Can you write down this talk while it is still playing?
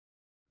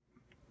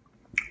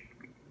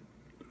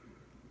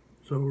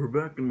So we're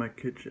back in my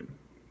kitchen.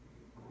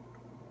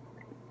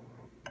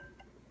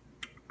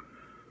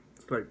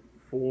 It's like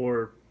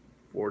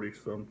 4:40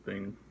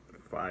 something,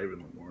 5 in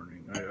the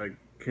morning. I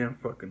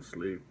can't fucking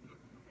sleep.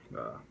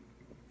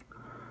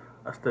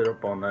 I stayed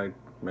up all night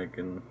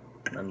making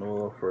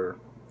menudo for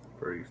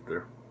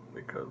Easter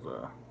because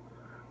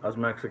us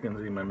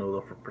Mexicans eat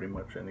menudo for pretty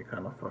much any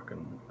kind of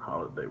fucking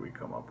holiday we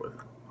come up with.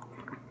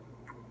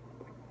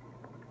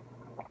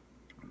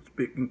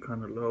 Speaking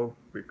kind of low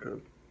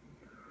because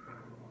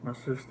my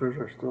sisters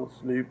are still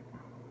asleep.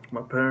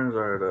 My parents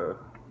are at a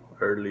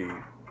early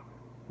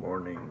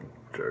morning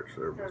church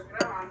service.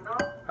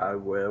 A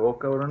huevo,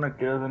 cabrona,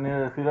 ¿quieres venir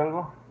a decir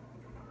algo?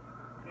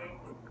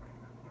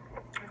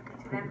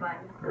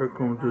 Here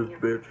comes this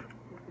bitch.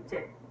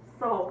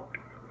 So,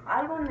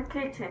 algo in the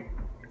kitchen.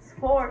 It's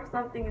 4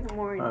 something in the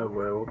morning. A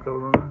huevo,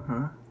 cabrona,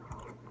 ¿eh?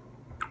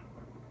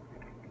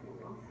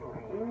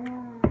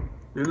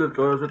 Dile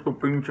que voy a hacer tu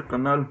pinche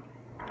canal.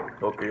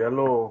 O que ya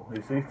lo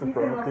hiciste, Sí,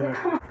 pero pero no tienes.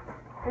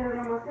 Pero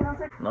nomás que no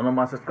sé. No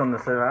nomás es cuando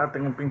se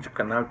tengo un pinche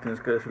canal, tienes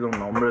que decirle un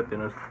nombre,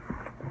 tienes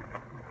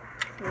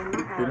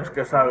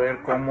que saber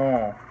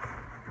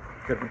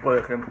qué tipo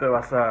de gente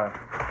vas a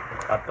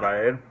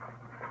atraer,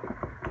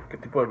 qué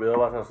tipo de video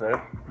vas a hacer,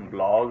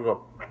 vlogs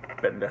o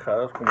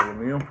pendejadas como lo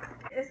mío.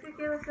 Es que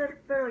quiero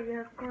hacer, pero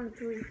ya con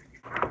Chuy.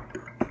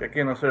 ¿Qué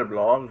quieren hacer?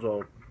 ¿Vlogs o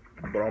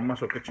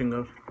bromas o qué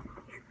chingados?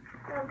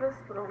 Tal vez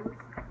bromas.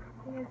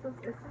 Y estos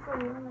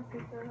sonidos así,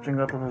 pero... ¿Qué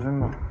chingados estás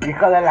haciendo?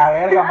 ¡Hija de la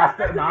verga,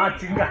 master! ¡No,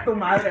 chinga tu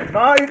madre!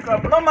 ¡No, hija!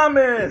 ¡No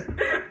mames!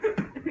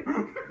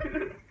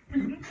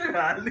 Pinche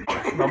Ale.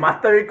 Nomás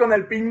te vi con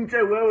el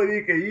pinche huevo y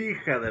dije,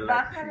 hija de la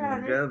Bájala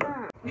de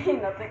chingada. esta. Y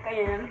no te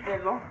cayó en el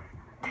pelo.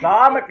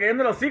 No, me caí en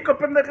el hocico,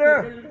 pendeja.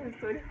 El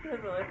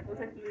pero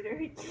puse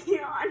glitter y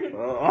chion.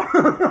 Oh.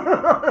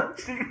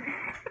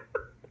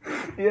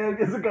 Y es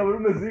que ese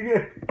cabrón me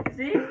sigue.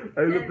 ¿Sí?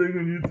 Ahí lo tengo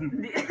en YouTube.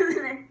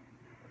 Dile.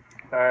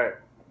 Alright.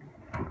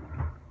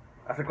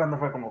 ¿Hace cuándo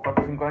fue? ¿Como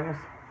 4 o 5 años?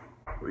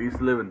 We used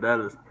to live in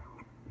Dallas.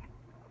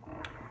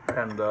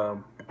 And,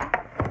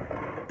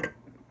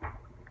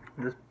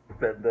 this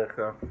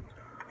pendeja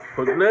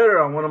put glitter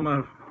on one of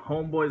my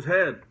homeboys'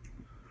 head.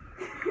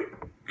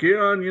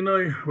 Keon, you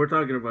know, we're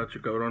talking about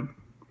you, cabrón.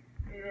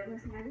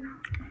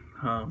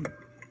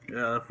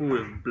 Yeah, that fool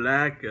is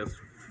black as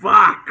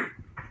fuck.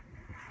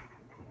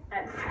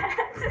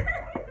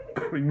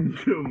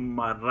 Pinche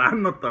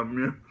marrano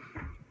también.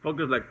 Fuck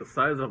is like the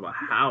size of a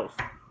house.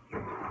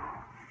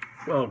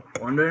 Well,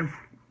 one day.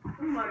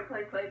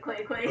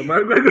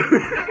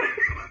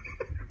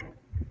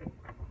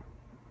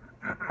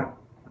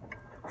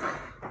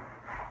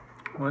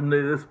 One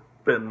day this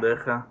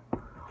pendeja,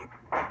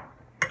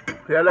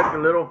 she had like a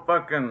little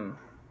fucking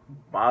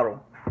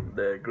bottle,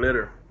 the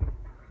glitter.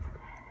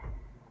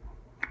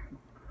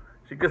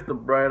 She gets the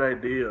bright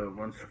idea of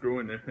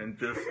unscrewing it and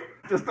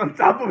just on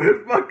top of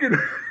his fucking...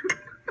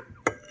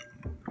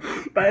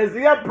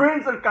 Parecía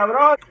Prince el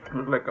cabrón.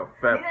 Looked like a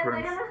fat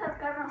Prince.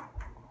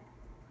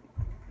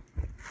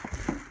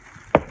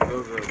 It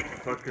was a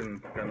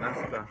fucking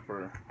canasta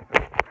for a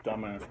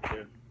dumbass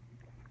kid.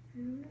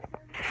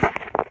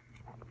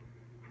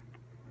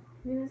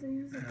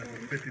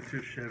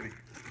 52 Chevy.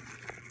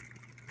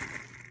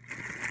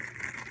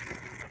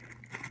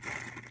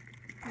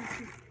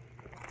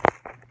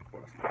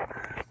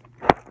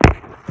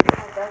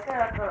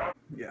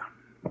 Yeah.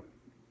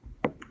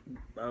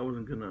 I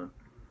wasn't gonna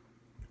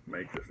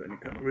make this any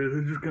kind of way.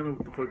 It's just kind of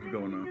what the fuck is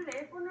going on.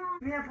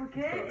 Mira, ¿por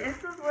qué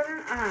estos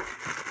huelen a...?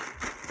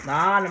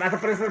 No, le vas a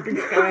poner el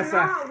pinche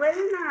cabeza. No,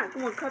 huelen a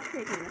como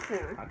cupcake, no sé.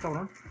 Ah,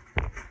 cabrón.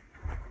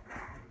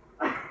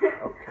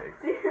 Ok.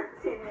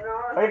 Sí,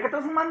 no. Oye, ¿qué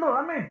estás fumando?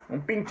 Dame.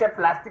 Un pinche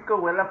plástico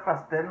huele a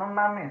pastel, no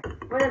mames.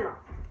 Huélelo.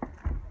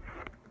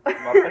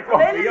 No te confío,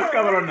 Huélelo,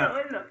 cabrona.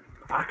 huélelo.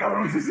 Ah,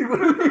 cabrón, sí,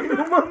 huele.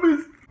 No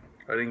mames.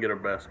 I didn't get a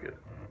basket.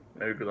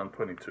 Maybe because I'm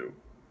 22.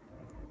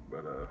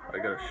 But I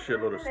got a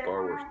shitload of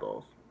Star Wars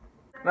dolls.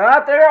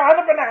 No, te digo,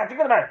 anda pendeja,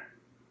 chicas, man.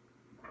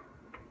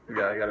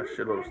 Yeah, I got a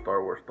shitload of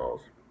Star Wars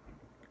dolls.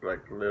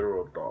 Like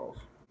literal dolls.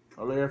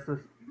 ¿Hola, ya estás?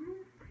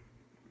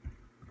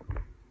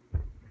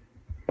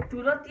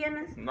 ¿Tú lo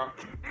tienes? No.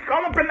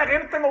 ¿Cómo, pendeja? Yo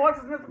no tengo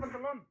bolsas en este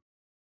pantalón.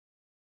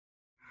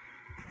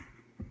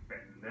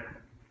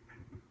 Pendeja.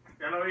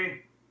 Ya lo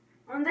vi.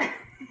 ¿Dónde?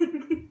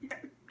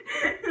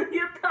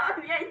 Yo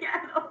todavía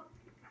ya no.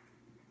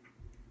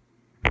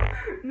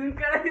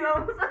 Nunca la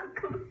íbamos a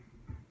comer.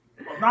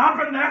 No,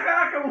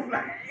 pendeja,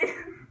 camuflaje.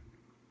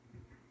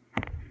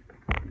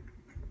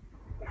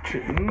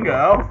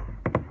 Chingao.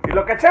 Y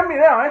lo caché en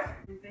video, ¿eh?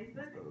 En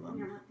Facebook,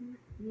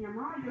 mi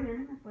mamá, yo ya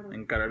no me acuerdo.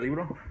 ¿En cara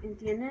libro?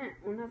 Tiene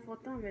una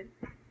foto, a ver,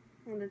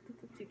 donde tú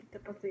estás chiquita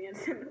para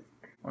enseñárselos.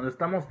 ¿Dónde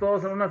estamos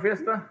todos en una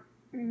fiesta?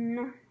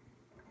 No.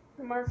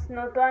 Nomás,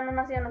 no, todavía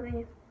no nacían los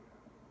niños.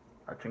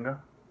 Ah,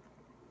 chinga.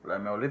 ¿La de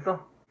mi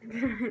abuelito?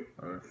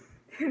 A ver.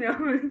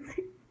 No,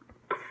 sí.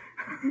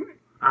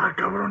 Ah,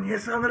 cabrón, ¿y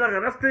esa dónde la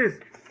agarraste?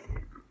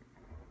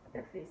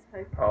 De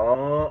Facebook.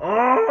 ¡Oh!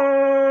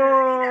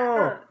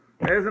 ¡Oh!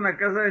 Es en la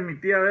casa de mi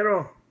tía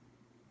Vero.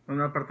 En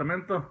el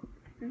apartamento.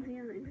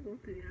 Enséñame cómo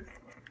te dirás.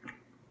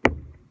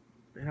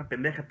 Mira,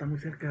 pendeja, está muy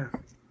cerca.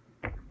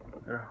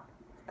 Mira,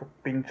 esta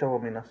pinche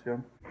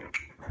abominación.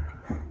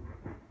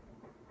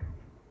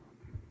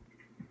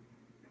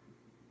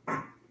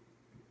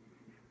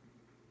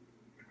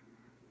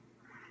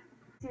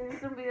 Si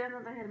viste un video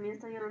donde Germín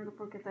está llorando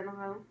porque está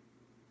enojado.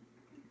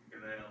 Que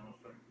no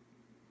sé.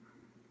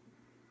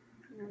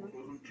 No, no sé.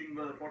 Un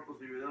chingo de fotos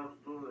y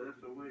videos, todo de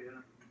eso, güey,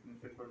 ya. No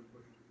sé cuál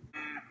fue.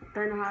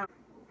 Está enojado.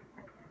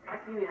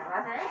 Aquí, mira,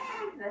 vas a ver.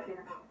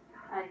 Mira.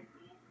 Ahí.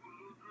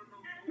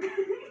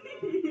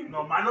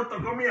 Nomás lo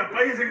tocó mi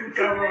papá y se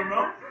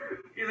cabronó.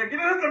 ¿Y de quién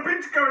es esta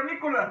pinche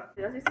cavernícola?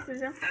 ¿Sí viste ese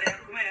video? Dale a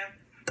comer.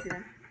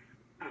 Mira.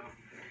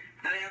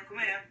 Dale a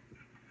comer.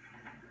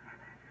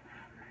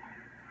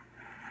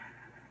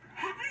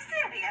 Are we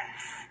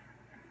serious?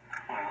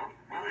 Well,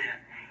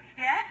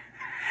 yeah.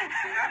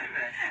 Out of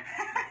it.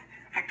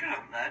 Pick it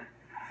up then.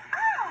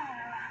 Oh.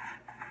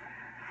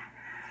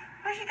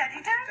 Where's your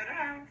daddy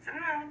down? Sit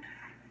around.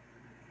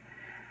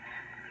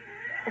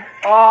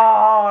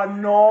 ¡Ah,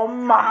 no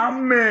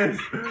mames!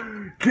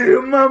 ¡Qué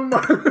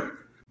mamá!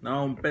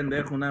 No, un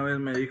pendejo una vez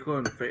me dijo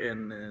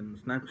en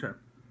Snapchat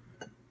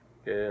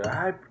que,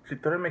 ay, si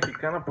tú eres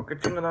mexicano, ¿por qué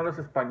chingo no hablas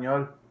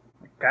español?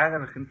 Me caga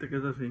la gente que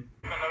es así.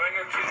 Cuando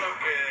venga el chino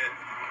que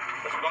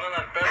les pongan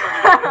al perro.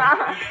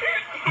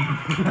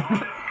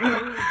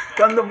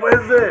 ¿Cuándo fue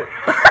ese?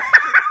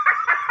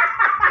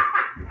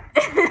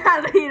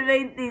 Abril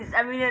 20,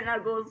 a mí en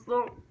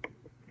agosto.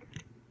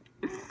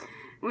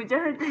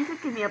 Mucha gente dice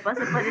que mi papá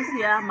se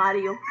parecía a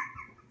Mario.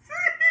 Sí,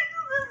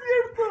 eso es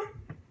cierto.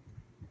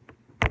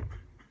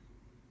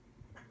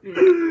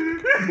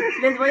 Miren,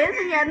 les voy a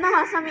enseñar nada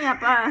más a mi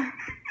papá.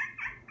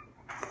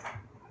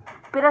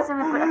 Espera, aquí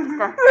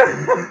está.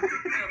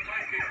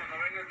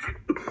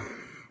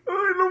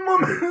 Ay, no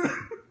mames.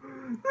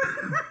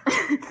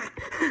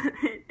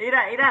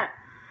 Mira.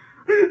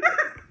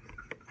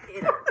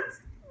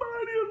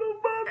 Mario, no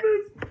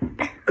mames.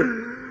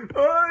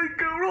 Ay,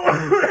 cabrón.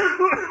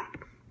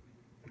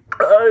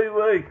 Ay,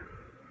 güey.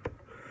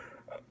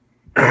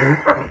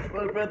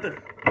 Ay, espérate.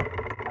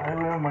 Ay,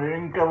 güey, me mareé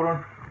bien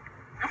cabrón.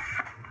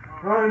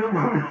 Ay, no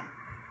mames.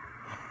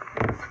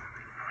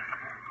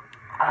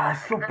 Ah,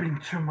 su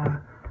pinche madre.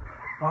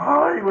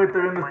 Ay, güey,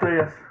 estoy viendo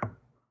estrellas.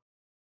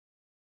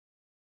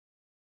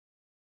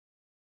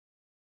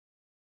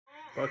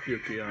 Fuck you,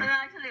 tío. ¿Y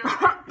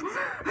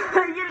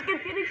el que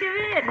tiene que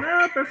ver?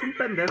 No, pero es un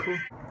pendejo.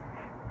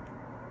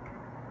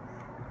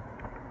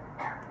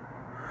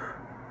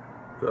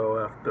 So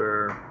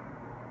after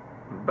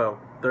about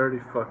 30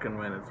 fucking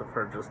minutes of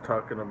her just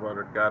talking about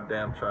her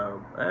goddamn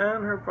child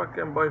and her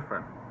fucking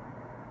boyfriend,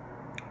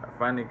 I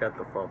finally got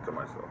the fault to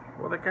myself.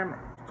 With a camera.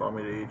 Told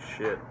me to eat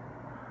shit.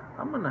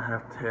 I'm gonna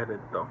have to edit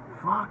the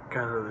fuck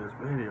out of this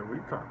video. We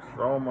talk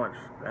so much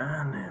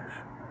Spanish.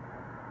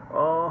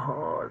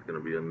 Oh, it's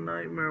gonna be a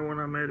nightmare when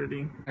I'm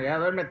editing. Ya,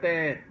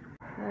 duérmete.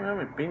 No voy a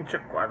mi pinche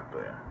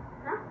cuarto ya.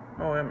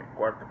 No voy a mi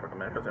cuarto para que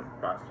me dejes en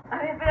paz. A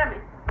ver,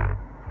 espérame.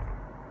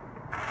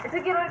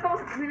 Quiero ver cómo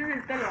se termina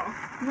el pelo.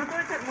 No te voy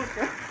a echar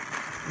mucho.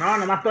 No,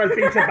 nomás todo el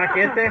pinche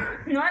paquete.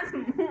 No es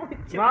mucho.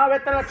 No,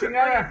 vete a la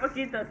chingada. Un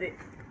poquito, sí.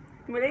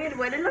 Miren el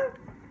vuelo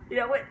y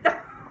la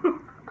vuelta.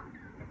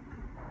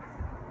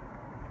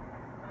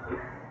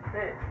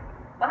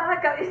 Baja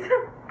la cabeza.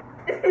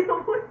 Es que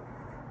no voy.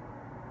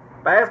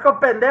 Parezco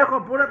pendejo,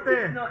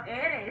 apúrate. No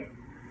eres.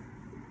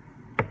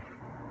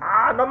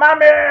 ¡Ah, no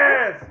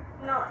mames!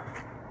 No.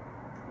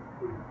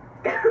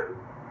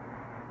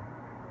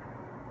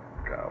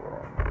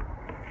 Cabrón.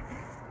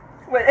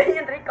 Huele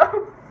bien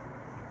rico.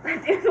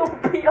 Tienes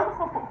un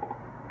piojo.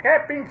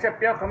 ¿Qué pinche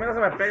piojo? A mí no se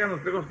me pegan los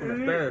piojos con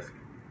ustedes.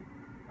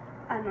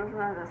 Ah, no,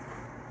 no hagas.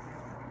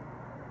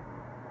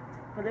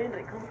 Huele bien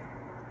rico.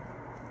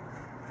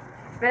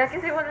 ¿Verdad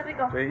que sí huele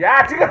rico? Sí,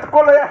 ya, chica tu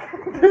cola ya.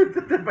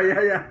 Vete para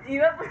allá ya.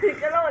 Iba a pedir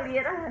que lo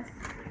olieras.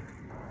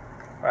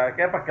 ¿Para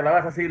qué? Para que la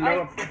hagas así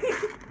luego.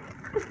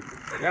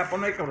 Ay. Ya,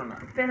 ponlo ahí, cabrona.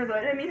 Pero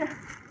duele, mira.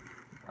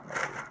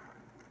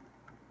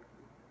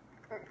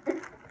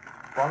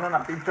 Ponlo en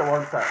la pinche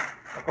bolsa.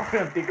 No confío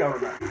en ti,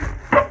 cabrona.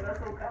 El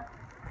azúcar.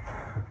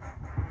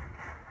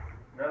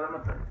 Ya,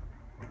 dámate.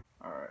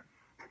 Alright.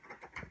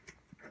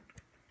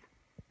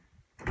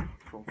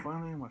 So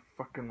finally in my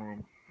fucking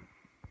room.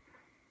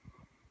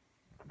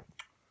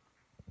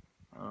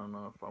 I don't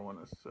know if I want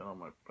to sit on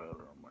my bed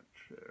or on my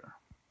chair.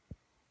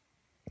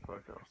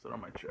 Fuck it, I'll sit on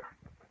my chair.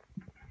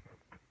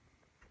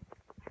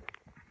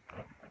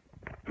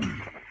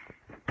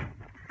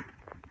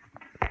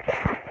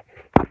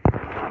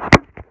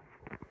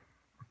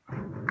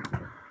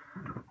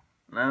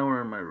 Now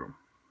we're in my room.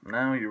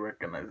 Now you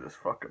recognize this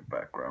fucking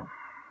background.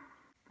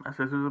 My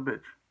sister's a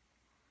bitch.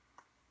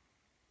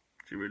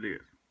 She really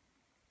is.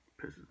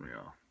 Pisses me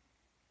off.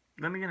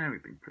 Then again,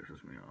 everything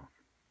pisses me off.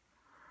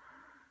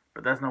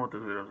 But that's not what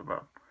this video is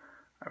about.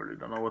 I really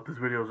don't know what this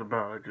video is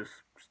about. I just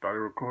started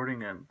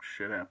recording and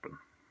shit happened.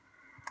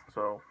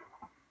 So,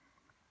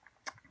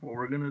 what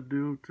we're gonna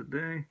do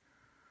today,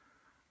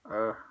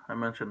 I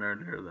mentioned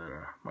earlier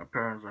that my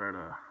parents are at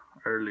a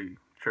early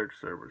church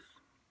service.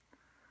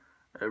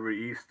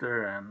 every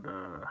Easter and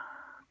I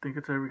think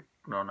it's every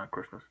no, not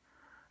Christmas.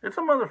 It's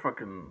a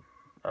motherfucking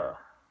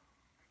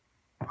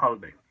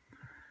holiday.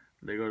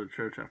 They go to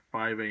church at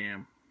 5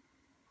 a.m.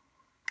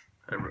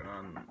 Every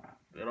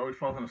it always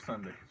falls on a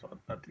Sunday. So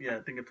yeah,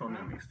 I think it's only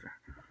on Easter.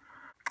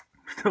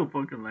 Still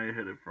fucking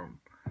lightheaded from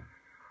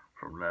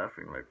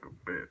laughing like a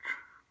bitch.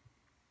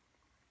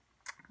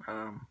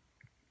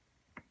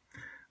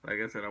 Like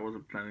I said, I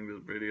wasn't planning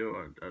this video.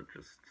 I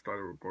just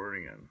started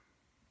recording and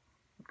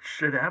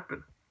shit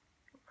happened.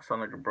 I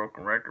sound like a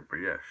broken record, but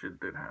yeah, shit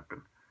did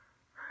happen.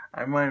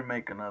 I might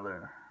make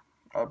another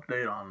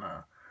update on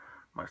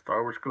my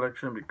Star Wars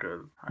collection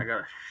because I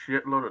got a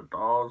shitload of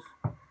dolls,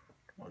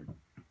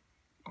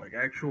 like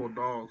actual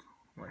dolls,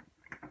 like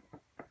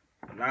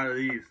a lot of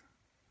these.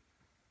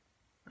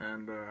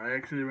 And I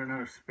actually ran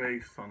out of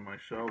space on my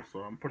shelf, so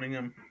I'm putting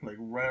them like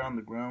right on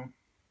the ground.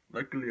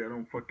 Luckily, I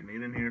don't fucking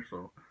eat in here,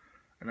 so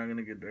they're not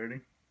gonna get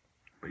dirty.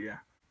 But yeah,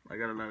 I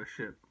got a lot of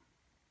shit.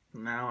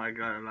 Now I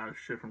got a lot of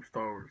shit from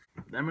Star Wars.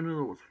 That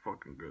menudo was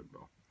fucking good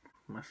though.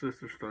 My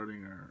sister's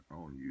starting her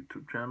own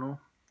YouTube channel,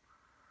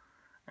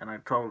 and I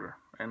told her,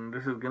 and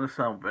this is gonna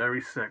sound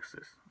very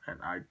sexist,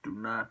 and I do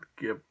not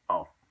give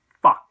a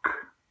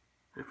fuck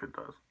if it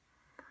does.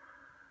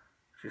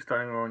 She's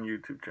starting her own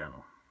YouTube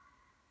channel.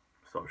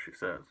 So she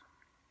says,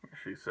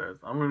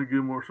 I'm gonna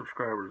get more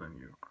subscribers than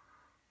you.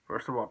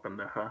 First of all,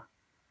 pendeja,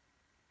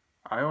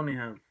 I only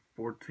have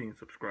 14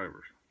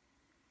 subscribers.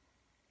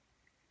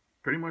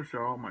 Pretty much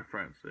they're all my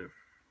friends, if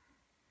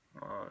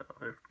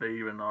they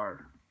even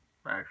are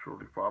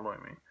actually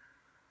following me.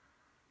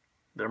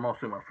 They're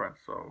mostly my friends,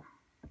 so.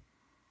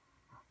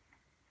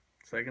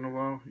 Second of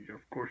all,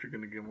 of course you're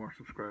gonna get more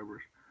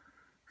subscribers.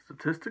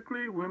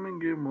 Statistically, women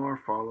get more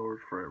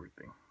followers for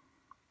everything.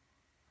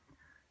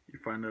 You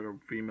find that a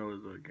female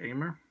is a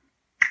gamer,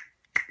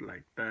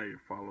 like that,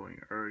 you're following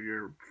her, or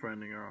you're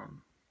friending her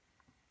on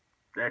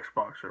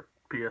Xbox or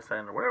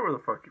PSN or whatever the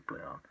fuck you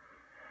play on.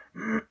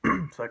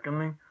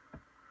 Secondly,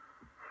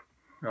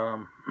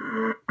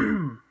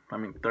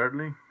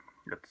 thirdly,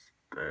 it's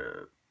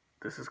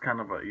this is kind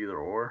of a either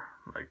or,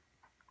 like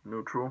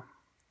neutral.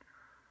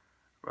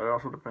 But it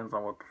also depends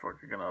on what the fuck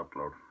you're gonna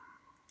upload.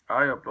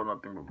 I upload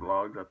nothing but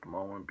vlogs at the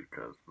moment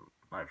because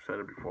I've said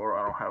it before.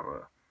 I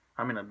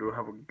do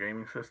have a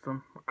gaming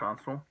system, a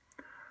console,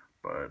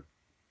 but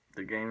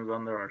the games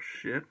on there are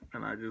shit,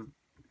 and I just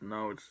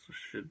know it's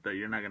shit that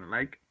you're not gonna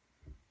like,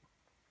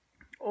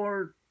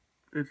 or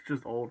it's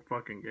just old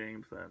fucking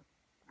games that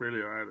really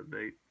are out of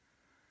date,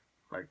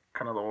 like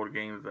kind of the old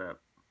games that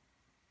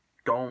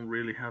don't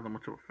really have that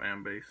much of a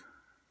fan base.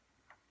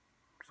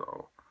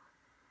 So,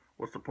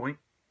 what's the point?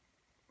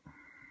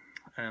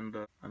 And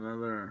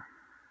another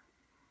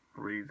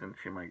reason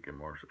she might get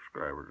more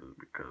subscribers is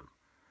because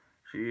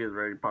she is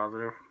very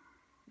positive.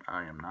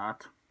 I am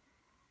not,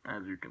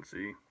 as you can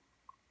see.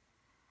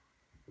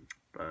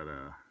 But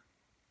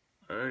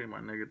hey, my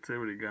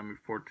negativity got me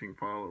 14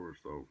 followers,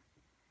 so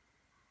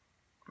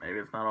maybe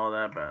it's not all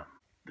that bad.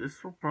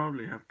 This will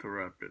probably have to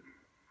wrap it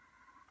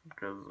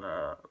because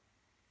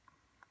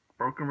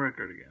broken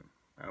record again.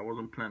 I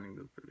wasn't planning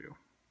this video.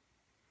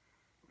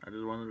 I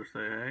just wanted to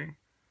say hey.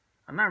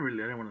 I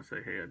didn't want to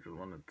say hey, I just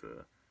wanted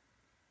to,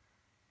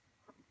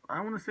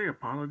 I want to say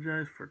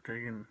apologize for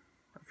taking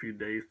a few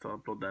days to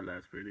upload that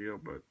last video,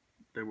 but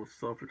it was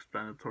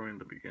self-explanatory in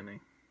the beginning.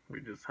 We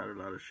just had a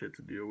lot of shit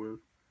to deal with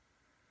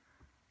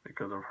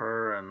because of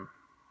her and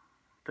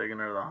taking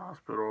her to the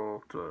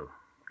hospital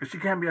because she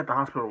can't be at the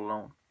hospital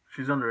alone.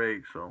 She's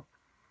underage, so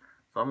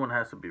someone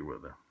has to be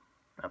with her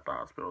at the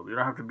hospital. You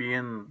don't have to be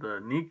in the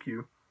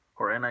NICU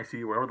or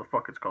NIC, wherever the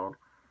fuck it's called.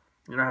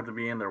 You don't have to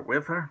be in there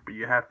with her, but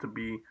you have to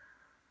be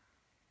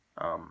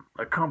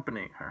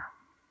accompanying her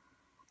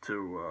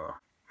to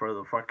for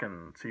the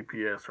fucking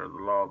CPS or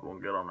the law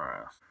won't get on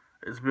her ass.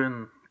 It's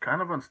been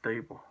kind of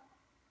unstable,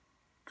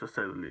 to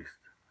say the least.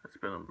 It's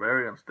been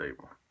very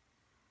unstable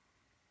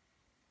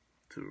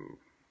to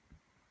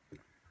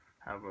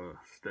have a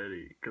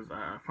steady, because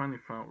I finally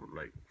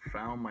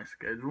found my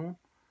schedule,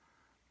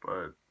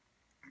 but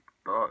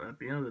at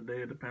the end of the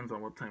day, it depends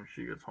on what time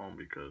she gets home,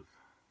 because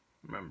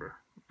remember,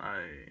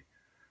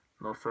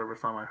 no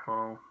service on my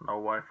phone, no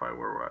Wi-Fi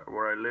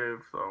where I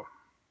live, so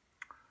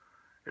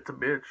it's a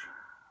bitch.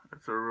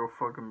 It's a real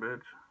fucking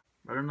bitch.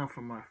 But enough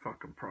of my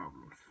fucking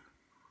problems.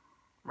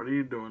 What are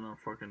you doing on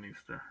fucking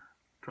Easter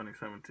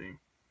 2017?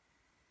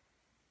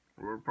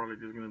 We're probably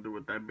just gonna do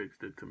what that bitch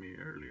did to me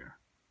earlier.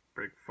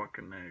 Break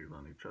fucking eggs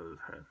on each other's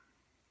head.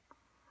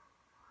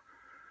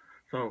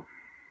 So,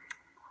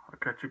 I'll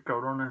catch you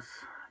cabrones,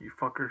 you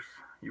fuckers,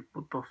 you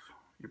putos,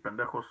 you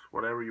pendejos,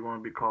 whatever you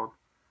want to be called.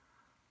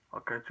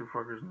 I'll catch you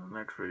fuckers in the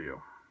next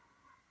video.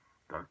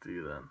 Talk to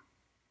you then.